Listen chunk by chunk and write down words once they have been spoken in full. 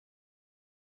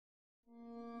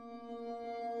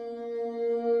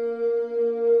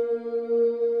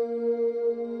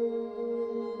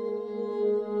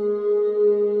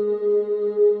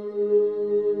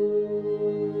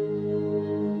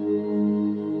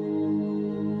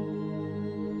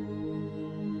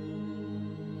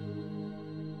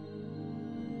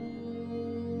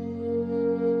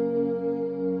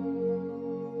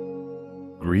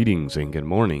Greetings and good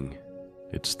morning.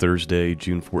 It's Thursday,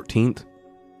 June 14th,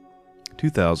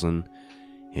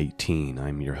 2018.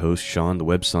 I'm your host, Sean. The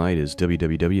website is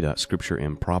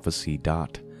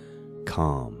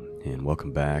www.scriptureandprophecy.com. And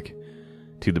welcome back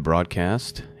to the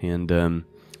broadcast. And,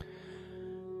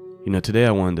 today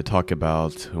I wanted to talk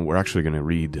about, we're actually going to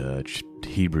read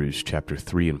Hebrews chapter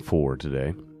 3 and 4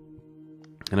 today.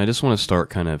 And I just want to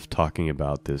start kind of talking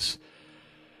about this.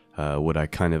 What I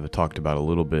kind of talked about a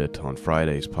little bit on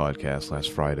Friday's podcast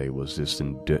last Friday was just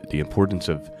the importance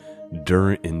of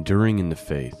enduring in the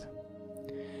faith,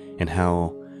 and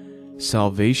how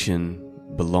salvation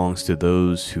belongs to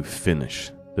those who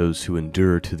finish, those who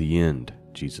endure to the end,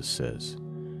 Jesus says.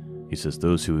 He says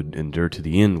those who endure to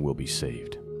the end will be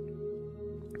saved.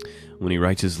 When he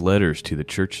writes his letters to the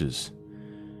churches,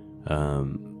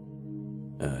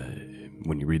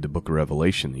 when you read the book of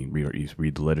Revelation, you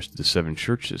read the letters to the 7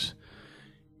 churches,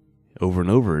 over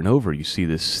and over and over, you see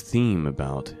this theme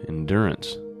about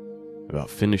endurance,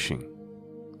 about finishing.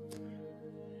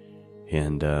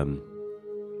 And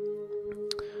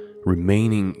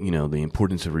remaining, the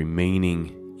importance of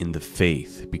remaining in the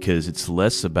faith, because it's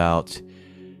less about,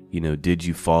 did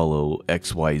you follow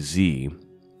XYZ?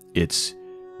 It's,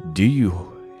 do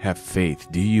you have faith?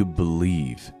 Do you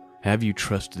believe? Have you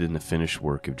trusted in the finished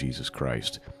work of Jesus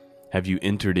Christ? Have you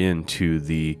entered into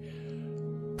the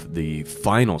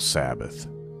final Sabbath,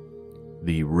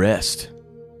 the rest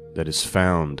that is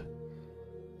found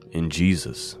in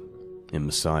Jesus, in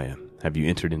Messiah? Have you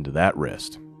entered into that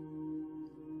rest?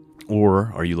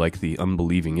 Or are you like the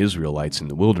unbelieving Israelites in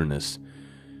the wilderness,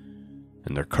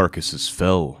 and their carcasses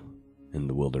fell in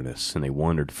the wilderness, and they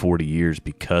wandered 40 years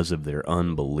because of their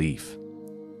unbelief?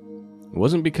 It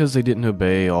wasn't because they didn't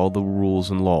obey all the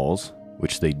rules and laws,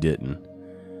 which they didn't.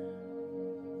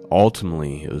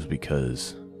 Ultimately, it was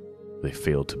because they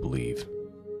failed to believe.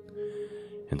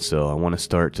 And so I want to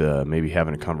start maybe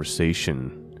having a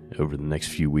conversation over the next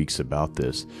few weeks about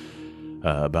this,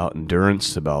 about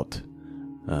endurance, about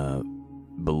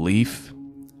belief,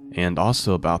 and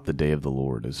also about the day of the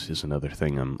Lord is another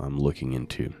thing I'm looking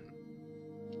into.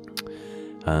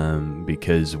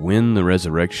 Because when the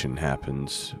resurrection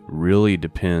happens really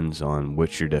depends on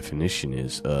what your definition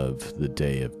is of the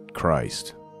day of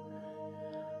Christ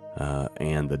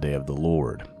and the day of the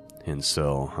Lord. And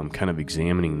so I'm kind of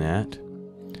examining that.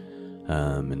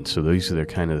 And so these are the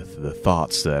kind of the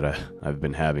thoughts that I've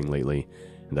been having lately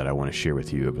and that I want to share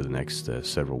with you over the next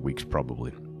several weeks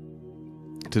probably.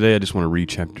 Today I just want to read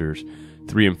chapters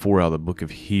 3 and 4 out of the book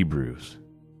of Hebrews,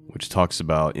 which talks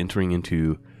about entering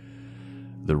into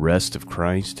the rest of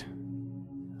Christ,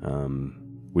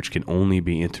 which can only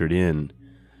be entered in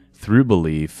through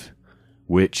belief,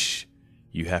 which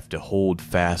you have to hold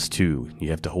fast to.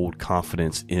 You have to hold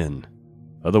confidence in.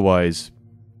 Otherwise,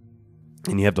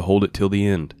 and you have to hold it till the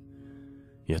end.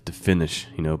 You have to finish.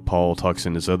 Paul talks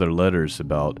in his other letters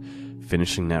about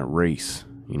finishing that race.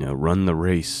 Run the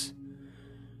race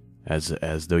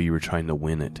as though you were trying to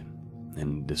win it.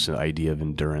 And this idea of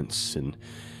endurance.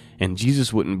 And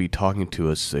Jesus wouldn't be talking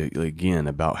to us, again,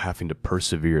 about having to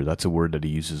persevere. That's a word that he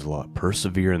uses a lot.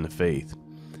 Persevere in the faith.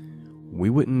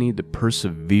 We wouldn't need to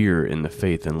persevere in the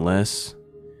faith unless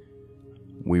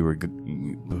we were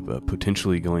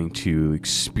potentially going to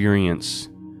experience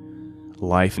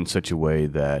life in such a way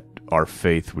that our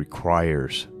faith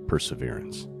requires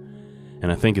perseverance.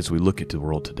 And I think as we look at the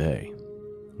world today,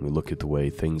 we look at the way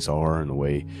things are and the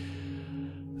way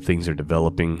things are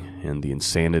developing, and the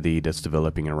insanity that's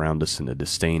developing around us, and the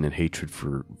disdain and hatred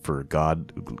for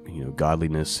God,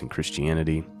 godliness and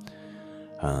Christianity.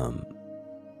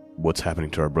 What's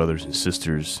happening to our brothers and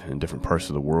sisters in different parts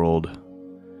of the world.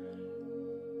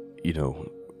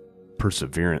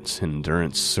 Perseverance and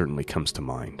endurance certainly comes to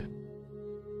mind.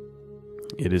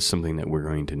 It is something that we're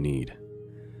going to need,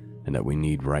 and that we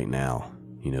need right now.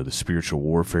 The spiritual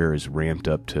warfare is ramped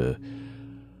up to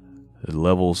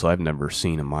levels I've never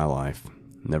seen in my life,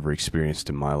 never experienced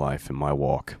in my life, in my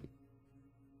walk.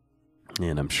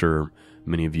 And I'm sure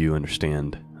many of you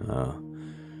understand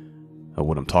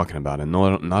what I'm talking about. And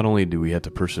not only do we have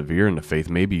to persevere in the faith,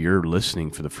 maybe you're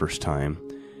listening for the first time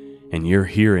and you're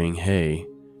hearing, hey,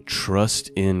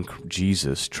 trust in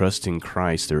Jesus, trust in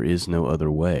Christ, there is no other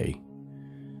way.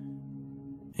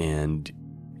 And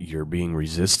you're being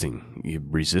resistant.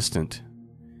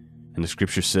 And the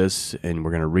scripture says, and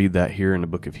we're going to read that here in the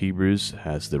book of Hebrews,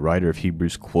 as the writer of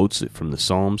Hebrews quotes it from the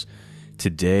Psalms,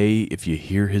 today, if you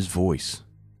hear his voice,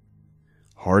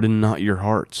 harden not your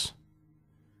hearts,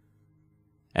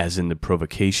 as in the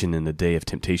provocation in the day of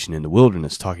temptation in the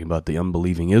wilderness, talking about the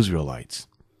unbelieving Israelites.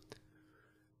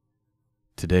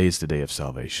 Today is the day of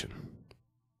salvation.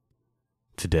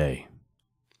 today.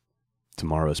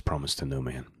 Tomorrow is promised to no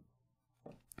man.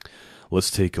 Let's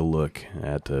take a look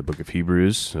at the book of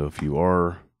Hebrews. So if you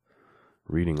are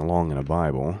reading along in a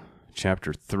Bible,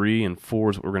 chapter 3 and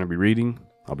 4 is what we're going to be reading.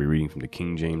 I'll be reading from the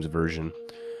King James Version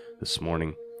this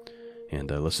morning. And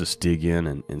let's just dig in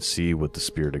and see what the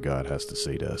Spirit of God has to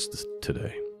say to us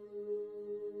today.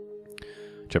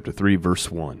 Chapter 3,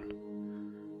 verse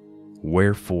 1.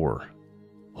 Wherefore,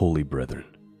 holy brethren,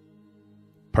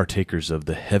 partakers of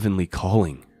the heavenly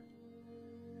calling,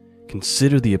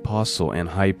 consider the apostle and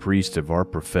high priest of our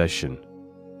profession,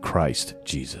 Christ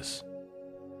Jesus,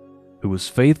 who was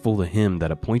faithful to him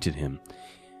that appointed him,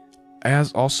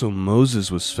 as also Moses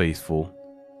was faithful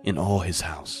in all his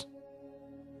house.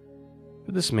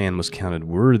 For this man was counted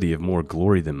worthy of more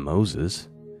glory than Moses,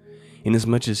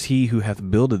 inasmuch as he who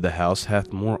hath builded the house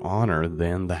hath more honor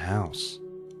than the house.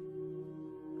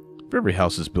 For every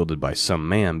house is builded by some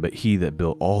man, but he that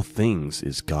built all things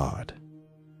is God.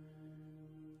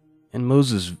 And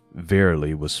Moses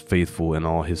verily was faithful in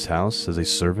all his house as a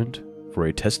servant, for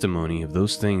a testimony of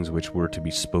those things which were to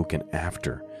be spoken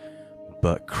after.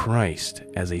 But Christ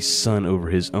as a son over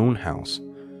his own house,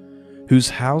 whose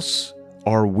house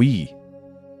are we.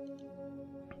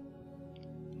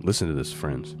 Listen to this,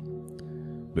 friends.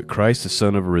 But Christ the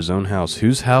son over his own house,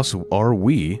 whose house are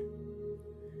we,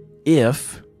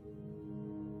 if,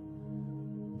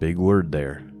 big word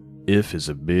there, if is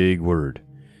a big word.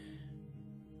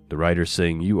 The writer's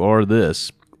saying, you are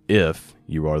this, if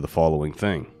you are the following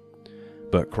thing.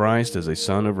 But Christ as a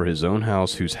son over his own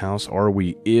house, whose house are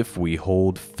we, if we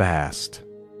hold fast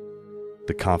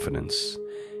the confidence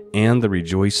and the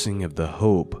rejoicing of the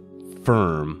hope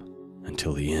firm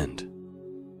until the end.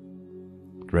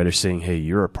 The writer's saying, hey,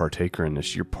 you're a partaker in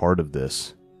this, you're part of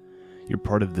this. You're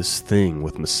part of this thing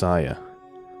with Messiah.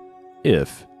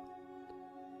 If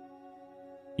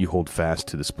you hold fast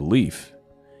to this belief,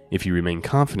 if you remain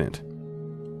confident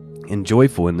and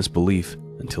joyful in this belief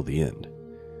until the end.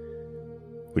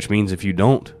 Which means if you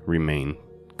don't remain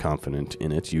confident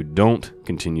in it, you don't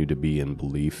continue to be in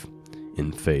belief,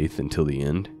 in faith until the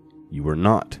end, you are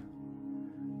not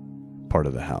part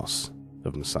of the house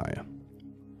of Messiah.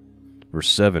 Verse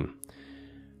 7,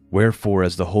 wherefore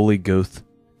as the Holy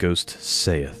Ghost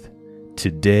saith,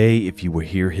 today if you will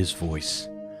hear his voice,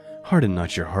 harden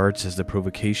not your hearts as the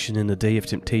provocation in the day of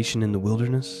temptation in the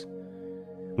wilderness,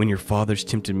 when your fathers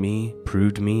tempted me,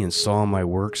 proved me, and saw my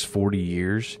works 40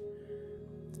 years.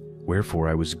 Wherefore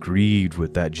I was grieved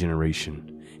with that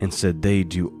generation, and said, they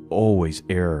do always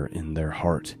err in their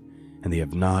heart, and they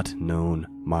have not known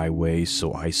my ways,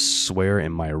 so I swear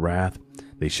in my wrath,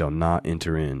 they shall not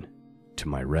enter in to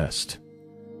my rest.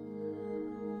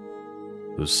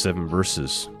 Those 7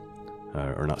 verses,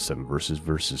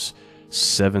 verses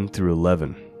 7 through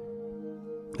 11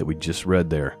 that we just read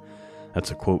there,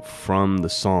 that's a quote from the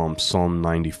Psalm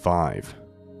 95,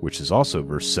 which is also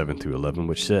verse 7 through 11,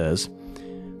 which says,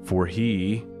 for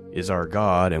he is our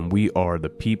God, and we are the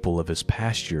people of his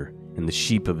pasture, and the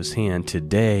sheep of his hand.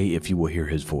 Today, if you will hear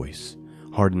his voice,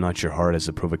 harden not your heart as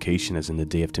a provocation, as in the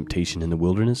day of temptation in the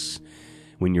wilderness,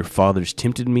 when your fathers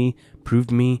tempted me,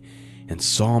 proved me, and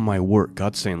saw my work.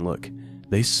 God's saying, look,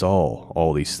 they saw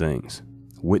all these things,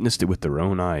 witnessed it with their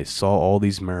own eyes, saw all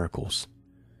these miracles,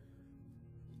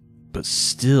 but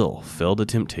still fell to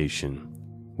temptation,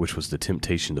 which was the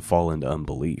temptation to fall into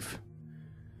unbelief.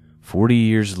 40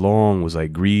 years long was I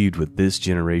grieved with this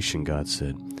generation, God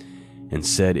said, and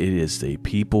said, it is a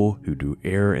people who do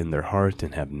err in their heart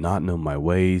and have not known my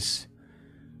ways,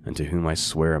 and to whom I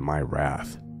swear in my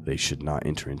wrath, they should not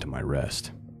enter into my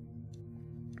rest.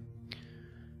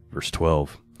 Verse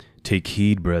 12, take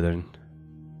heed, brethren,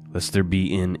 lest there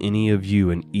be in any of you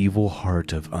an evil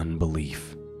heart of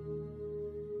unbelief,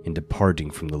 in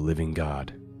departing from the living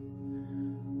God.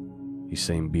 He's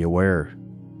saying, be aware.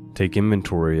 Take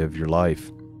inventory of your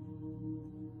life,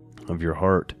 of your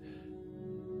heart,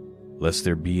 lest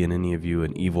there be in any of you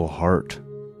an evil heart.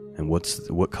 And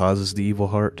what causes the evil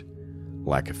heart?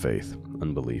 Lack of faith,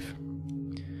 unbelief.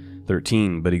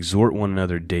 13, but exhort one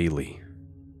another daily,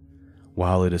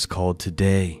 while it is called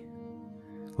today,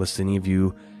 lest any of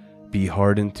you be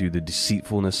hardened through the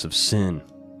deceitfulness of sin.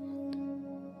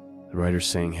 The writer's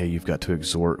saying, hey, you've got to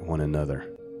exhort one another.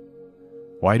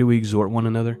 Why do we exhort one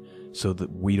another? So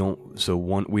that we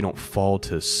don't fall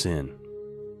to sin.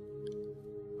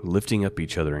 Lifting up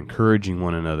each other, encouraging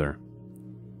one another.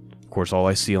 Of course, all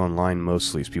I see online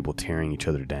mostly is people tearing each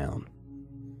other down.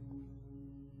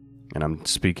 And I'm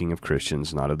speaking of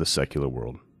Christians, not of the secular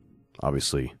world.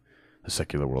 Obviously, the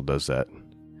secular world does that.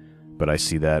 But I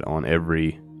see that on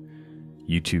every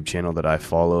YouTube channel that I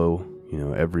follow,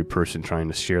 Every person trying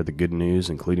to share the good news,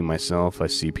 including myself, I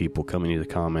see people coming to the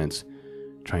comments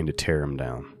trying to tear them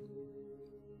down.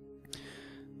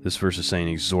 This verse is saying,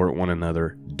 exhort one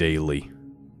another daily,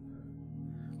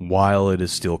 while it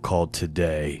is still called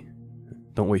today.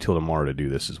 Don't wait till tomorrow to do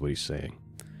this, is what he's saying.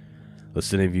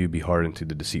 Lest any of you be hardened to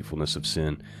the deceitfulness of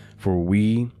sin. For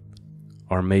we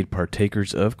are made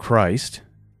partakers of Christ.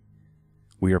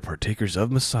 We are partakers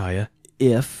of Messiah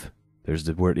if, there's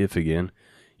the word if again,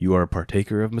 you are a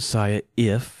partaker of Messiah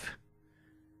if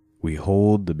we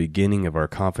hold the beginning of our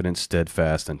confidence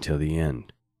steadfast until the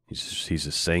end. He's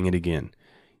just saying it again.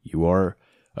 You are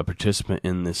a participant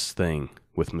in this thing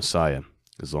with Messiah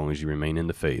as long as you remain in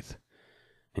the faith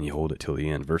and you hold it till the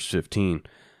end. Verse 15,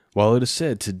 while it is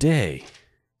said, today,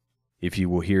 if you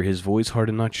will hear his voice,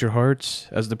 harden not your hearts,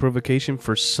 as the provocation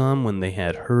for some when they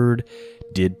had heard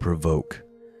did provoke.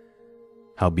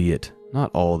 Howbeit, not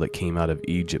all that came out of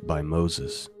Egypt by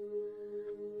Moses,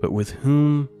 but with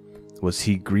whom was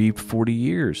he grieved 40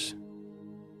 years?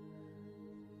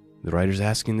 The writer's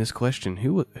asking this question.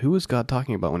 Who is God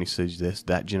talking about when he says this?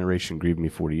 That generation grieved me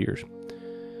 40 years.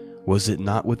 Was it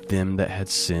not with them that had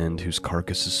sinned, whose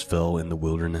carcasses fell in the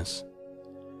wilderness?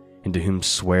 And to whom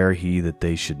sware he that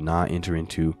they should not enter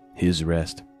into his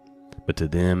rest, but to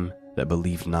them that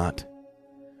believed not?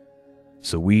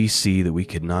 So we see that we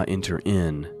could not enter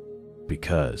in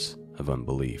because of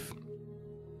unbelief.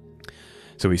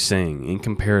 So he's saying, in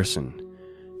comparison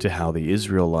to how the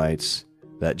Israelites,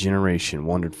 that generation,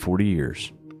 wandered 40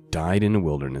 years, died in the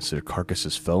wilderness, their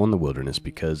carcasses fell in the wilderness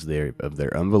because of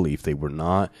their unbelief. They were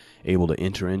not able to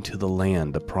enter into the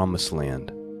land, the promised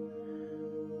land.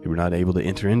 They were not able to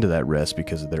enter into that rest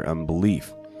because of their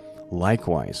unbelief.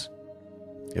 Likewise,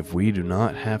 if we do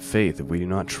not have faith, if we do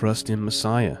not trust in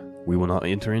Messiah, we will not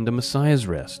enter into Messiah's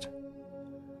rest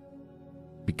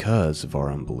because of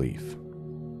our unbelief.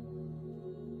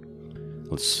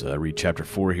 Let's read chapter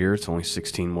 4 here. It's only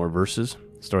 16 more verses.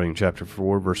 Starting in chapter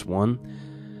 4, verse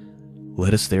 1.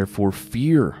 Let us therefore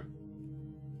fear,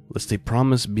 lest a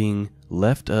promise being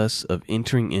left us of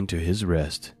entering into his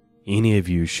rest, any of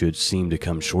you should seem to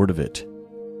come short of it.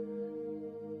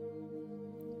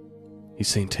 He's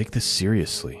saying, take this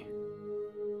seriously.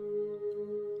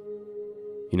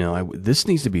 This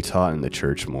needs to be taught in the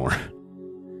church more.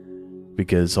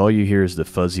 Because all you hear is the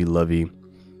fuzzy, lovey.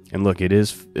 And look,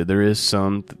 there is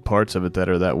some parts of it that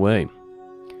are that way.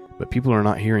 But people are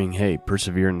not hearing, hey,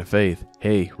 persevere in the faith.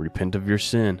 Hey, repent of your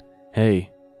sin.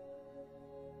 Hey,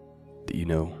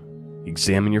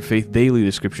 examine your faith daily,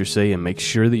 the scriptures say, and make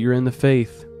sure that you're in the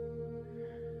faith.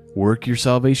 Work your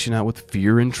salvation out with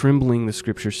fear and trembling, the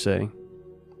scriptures say.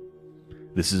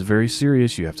 This is very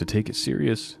serious. You have to take it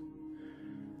serious.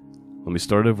 Let me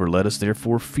start over. Let us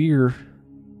therefore fear,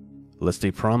 lest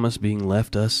a promise being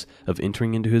left us of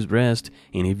entering into his rest,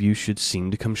 any of you should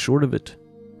seem to come short of it.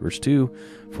 Verse 2,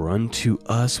 for unto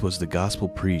us was the gospel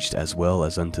preached as well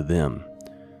as unto them.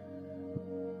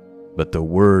 But the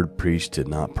word preached did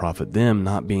not profit them,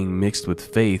 not being mixed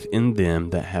with faith in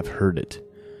them that have heard it.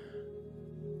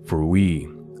 For we,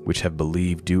 which have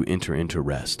believed, do enter into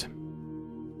rest.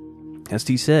 As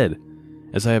he said,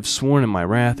 as I have sworn in my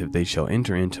wrath, if they shall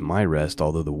enter into my rest,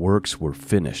 although the works were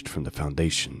finished from the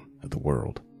foundation of the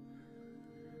world.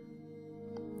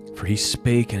 For he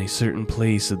spake in a certain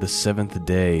place of the seventh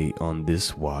day on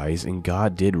this wise, and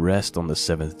God did rest on the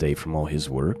seventh day from all his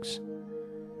works.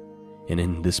 And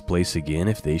in this place again,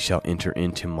 if they shall enter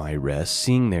into my rest,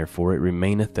 seeing therefore it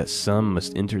remaineth that some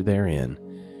must enter therein,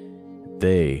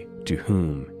 they to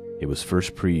whom it was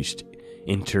first preached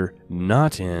enter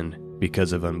not in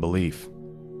because of unbelief.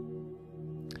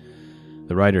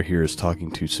 The writer here is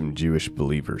talking to some Jewish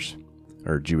believers,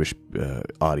 or Jewish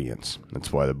audience.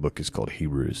 That's why the book is called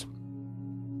Hebrews.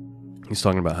 He's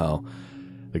talking about how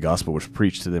the gospel was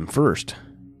preached to them first,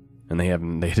 and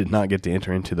they did not get to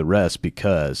enter into the rest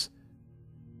because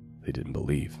they didn't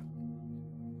believe.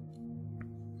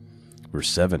 Verse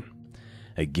 7.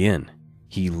 Again,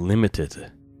 he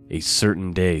limiteth a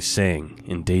certain day, saying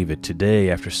in David, today,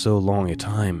 after so long a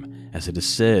time, as it is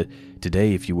said,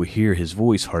 today, if you will hear his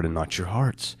voice, harden not your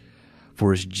hearts.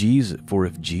 For if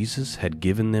Jesus had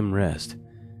given them rest,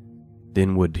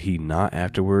 then would he not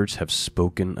afterwards have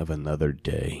spoken of another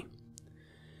day?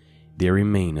 There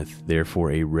remaineth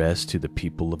therefore a rest to the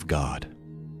people of God.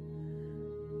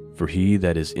 For he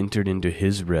that is entered into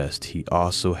his rest, he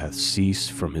also hath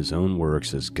ceased from his own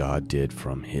works as God did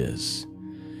from his.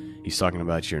 He's talking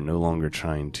about you're no longer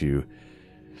trying to,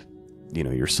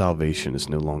 your salvation is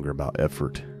no longer about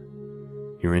effort.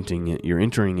 You're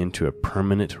entering into a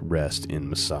permanent rest in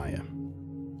Messiah.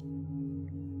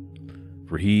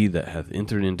 For he that hath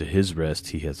entered into his rest,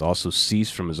 he has also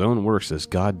ceased from his own works, as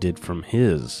God did from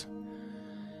his.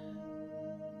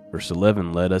 Verse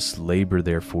 11, let us labor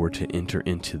therefore to enter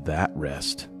into that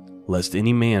rest, lest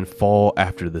any man fall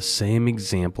after the same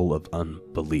example of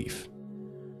unbelief.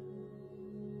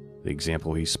 The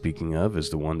example he's speaking of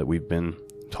is the one that we've been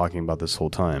talking about this whole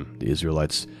time, the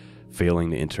Israelites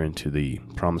failing to enter into the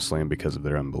promised land because of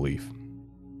their unbelief.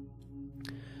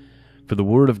 For the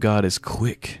word of God is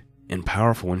quick and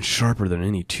powerful and sharper than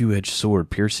any two-edged sword,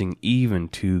 piercing even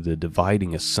to the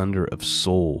dividing asunder of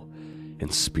soul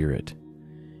and spirit,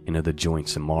 and of the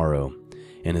joints and marrow,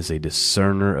 and is a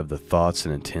discerner of the thoughts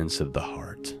and intents of the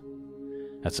heart.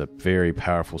 That's a very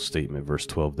powerful statement, verse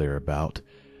 12 there, about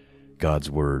God's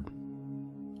Word.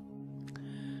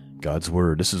 God's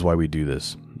Word. This is why we do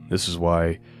this. This is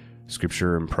why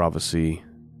Scripture and prophecy,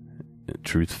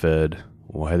 truth-fed,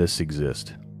 why this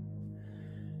exists.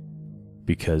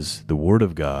 Because the Word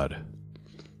of God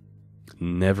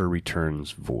never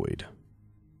returns void.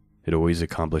 It always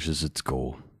accomplishes its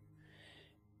goal.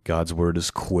 God's Word is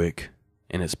quick,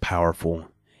 and it's powerful,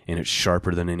 and it's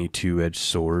sharper than any two-edged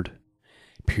sword,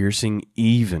 piercing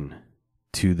even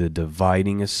to the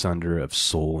dividing asunder of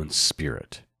soul and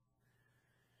spirit,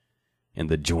 and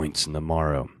the joints and the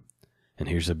marrow. And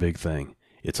here's a big thing.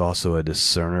 It's also a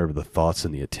discerner of the thoughts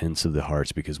and the intents of the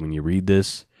hearts, because when you read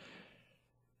this,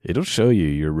 it'll show you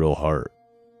your real heart.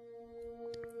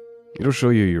 It'll show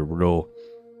you your real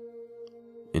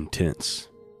intents.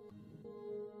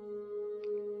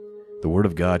 The Word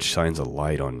of God shines a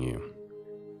light on you.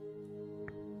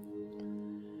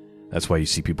 That's why you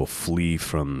see people flee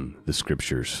from the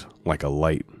Scriptures like a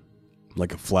light,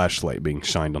 like a flashlight being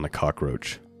shined on a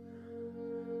cockroach.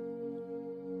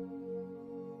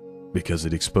 Because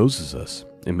it exposes us.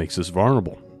 It makes us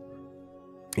vulnerable.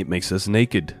 It makes us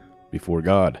naked before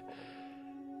God.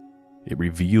 It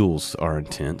reveals our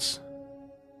intents.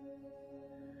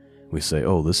 We say,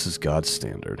 oh, this is God's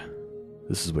standard.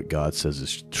 This is what God says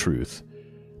is truth.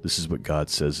 This is what God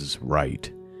says is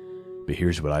right. But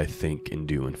here's what I think and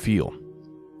do and feel.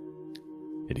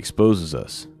 It exposes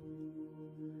us.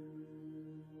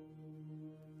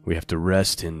 We have to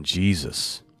rest in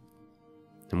Jesus.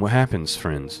 And what happens,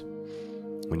 friends?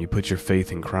 When you put your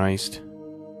faith in Christ,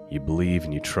 you believe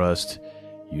and you trust,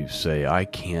 you say, I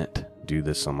can't do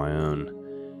this on my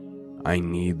own. I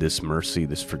need this mercy,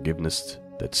 this forgiveness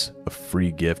that's a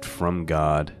free gift from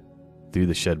God through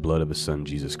the shed blood of His Son,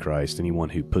 Jesus Christ. Anyone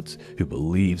who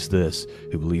believes this,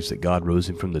 who believes that God rose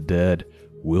Him from the dead,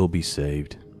 will be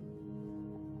saved.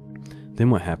 Then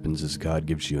what happens is God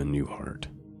gives you a new heart.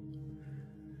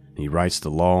 And He writes the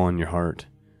law on your heart,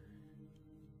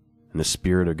 and the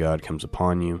Spirit of God comes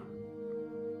upon you.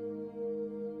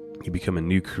 You become a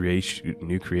new creation,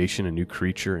 a new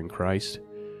creature in Christ.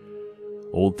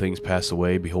 Old things pass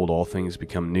away, behold, all things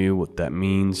become new. What that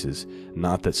means is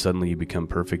not that suddenly you become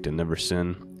perfect and never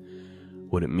sin.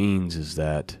 What it means is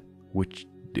that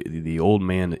the old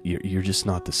man, you're just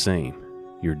not the same.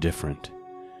 You're different.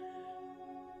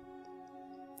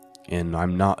 And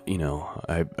I'm not,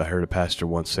 I heard a pastor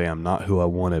once say, I'm not who I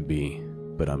want to be,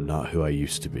 but I'm not who I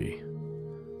used to be.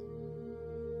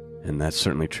 And that's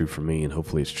certainly true for me, and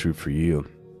hopefully it's true for you.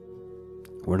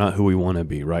 We're not who we want to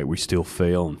be, right? We still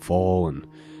fail and fall and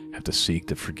have to seek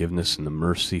the forgiveness and the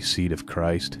mercy seat of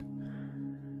Christ.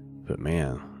 But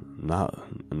man, not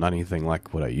anything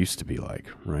like what I used to be like,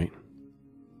 right?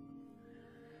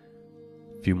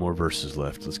 A few more verses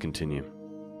left. Let's continue.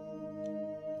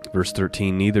 Verse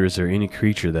 13, neither is there any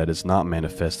creature that is not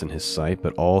manifest in His sight,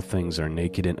 but all things are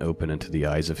naked and open unto the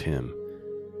eyes of Him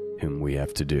whom we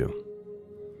have to do.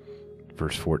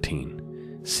 Verse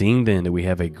 14, seeing then that we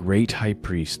have a great high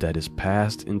priest that is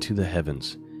passed into the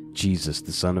heavens, Jesus,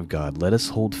 the Son of God, let us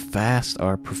hold fast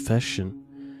our profession.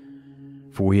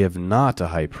 For we have not a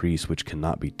high priest which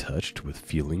cannot be touched with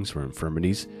feelings or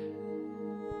infirmities,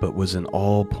 but was in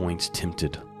all points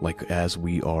tempted, like as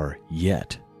we are,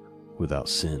 yet without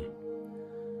sin.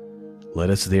 Let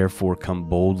us therefore come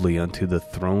boldly unto the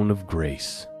throne of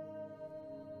grace,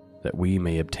 that we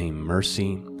may obtain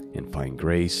mercy and find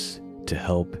grace to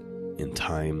help in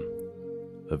time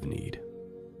of need.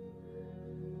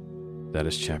 That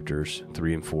is chapters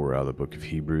 3 and 4 out of the book of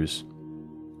Hebrews.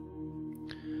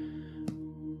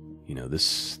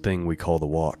 This thing we call the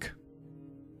walk,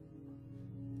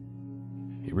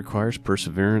 it requires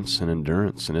perseverance and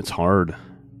endurance, and it's hard.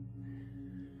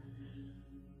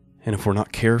 And if we're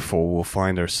not careful, we'll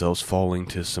find ourselves falling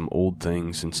to some old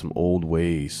things and some old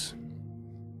ways.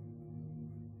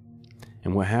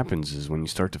 And what happens is when you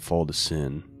start to fall to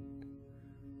sin,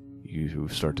 you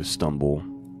start to stumble,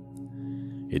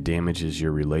 It damages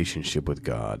your relationship with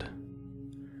God.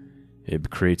 It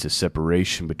creates a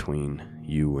separation between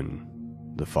you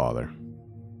and the Father.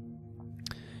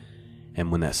 And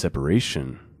when that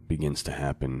separation begins to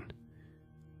happen,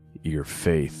 your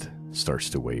faith starts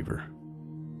to waver.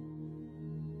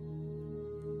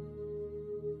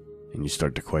 And you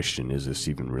start to question, is this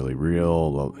even really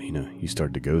real? Well, you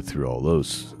start to go through all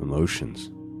those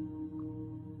emotions.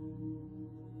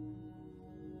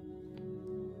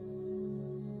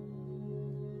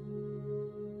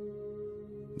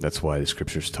 That's why the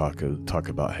scriptures talk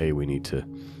about, hey, we need to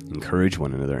encourage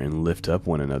one another and lift up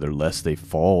one another lest they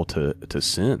fall to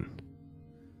sin.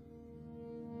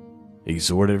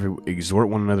 Exhort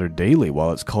one another daily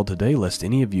while it's called today, lest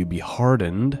any of you be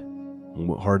hardened. And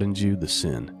what hardens you? The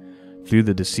sin. Through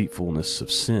the deceitfulness of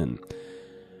sin.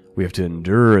 We have to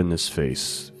endure in this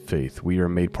faith. We are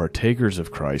made partakers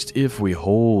of Christ if we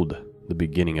hold the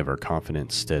beginning of our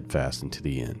confidence steadfast unto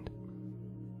the end.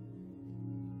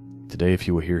 Today, if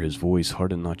you will hear his voice,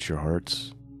 harden not your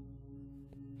hearts.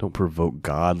 Don't provoke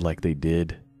God like they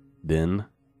did then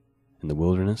in the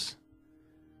wilderness.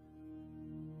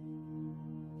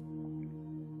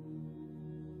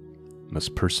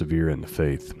 Must persevere in the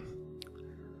faith.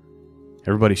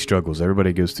 Everybody struggles.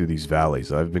 Everybody goes through these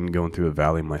valleys. I've been going through a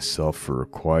valley myself for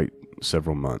quite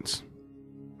several months.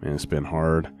 And it's been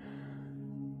hard.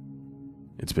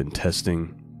 It's been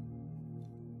testing.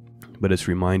 But it's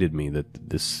reminded me that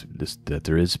that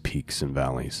there is peaks and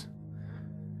valleys.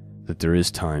 That there is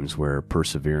times where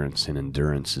perseverance and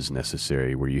endurance is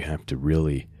necessary, where you have to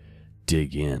really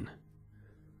dig in.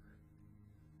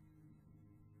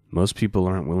 Most people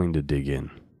aren't willing to dig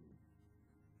in.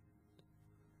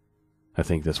 I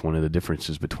think that's one of the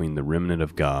differences between the remnant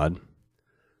of God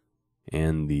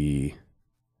and the,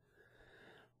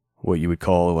 what you would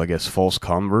call, I guess, false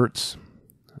converts.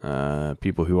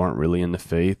 People who aren't really in the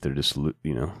faith. They're just,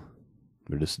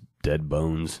 they're just dead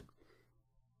bones.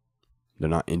 They're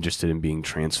not interested in being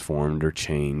transformed or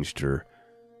changed or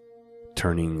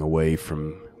turning away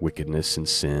from wickedness and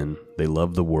sin. They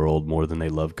love the world more than they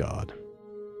love God.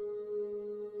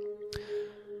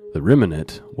 The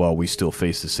remnant, while we still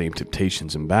face the same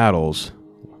temptations and battles,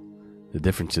 the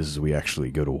difference is we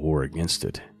actually go to war against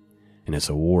it. And it's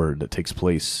a war that takes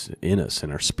place in us,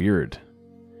 in our spirit.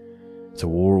 It's a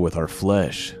war with our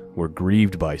flesh. We're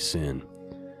grieved by sin.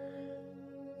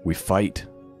 We fight.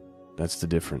 That's the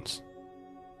difference.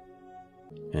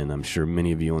 And I'm sure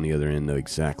many of you on the other end know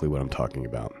exactly what I'm talking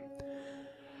about.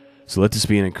 So let this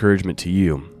be an encouragement to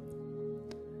you.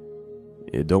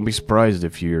 Don't be surprised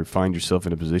if you find yourself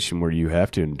in a position where you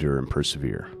have to endure and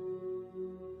persevere.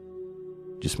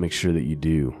 Just make sure that you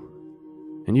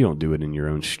do. And you don't do it in your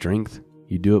own strength.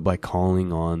 You do it by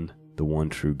calling on the one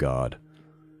true God.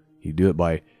 You do it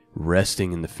by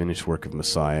resting in the finished work of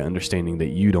Messiah, understanding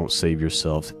that you don't save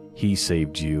yourself. He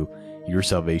saved you. Your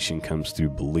salvation comes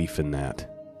through belief in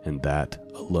that, and that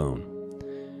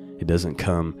alone. It doesn't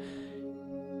come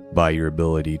by your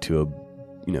ability to,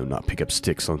 not pick up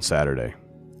sticks on Saturday.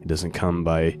 It doesn't come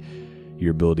by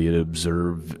your ability to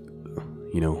observe,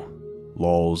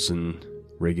 laws and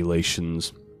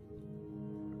regulations.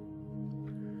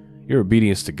 Your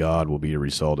obedience to God will be a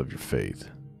result of your faith.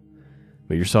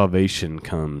 But your salvation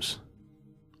comes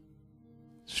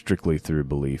strictly through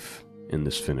belief in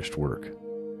this finished work.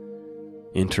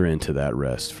 Enter into that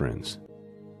rest, friends.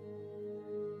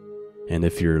 And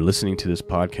if you're listening to this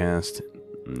podcast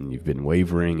and you've been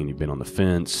wavering and you've been on the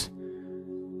fence,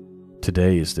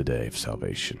 today is the day of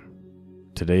salvation.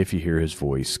 Today, if you hear his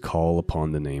voice, call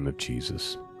upon the name of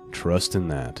Jesus. Trust in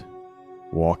that.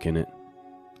 Walk in it.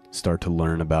 Start to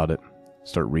learn about it.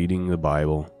 Start reading the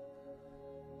Bible.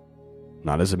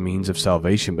 Not as a means of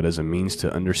salvation, but as a means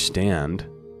to understand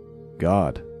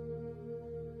God.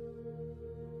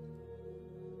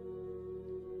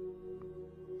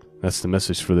 That's the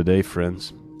message for the day,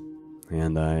 friends.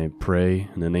 And I pray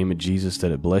in the name of Jesus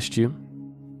that it blessed you.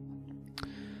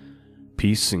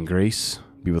 Peace and grace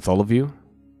be with all of you.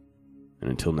 And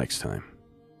until next time,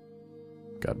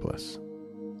 God bless.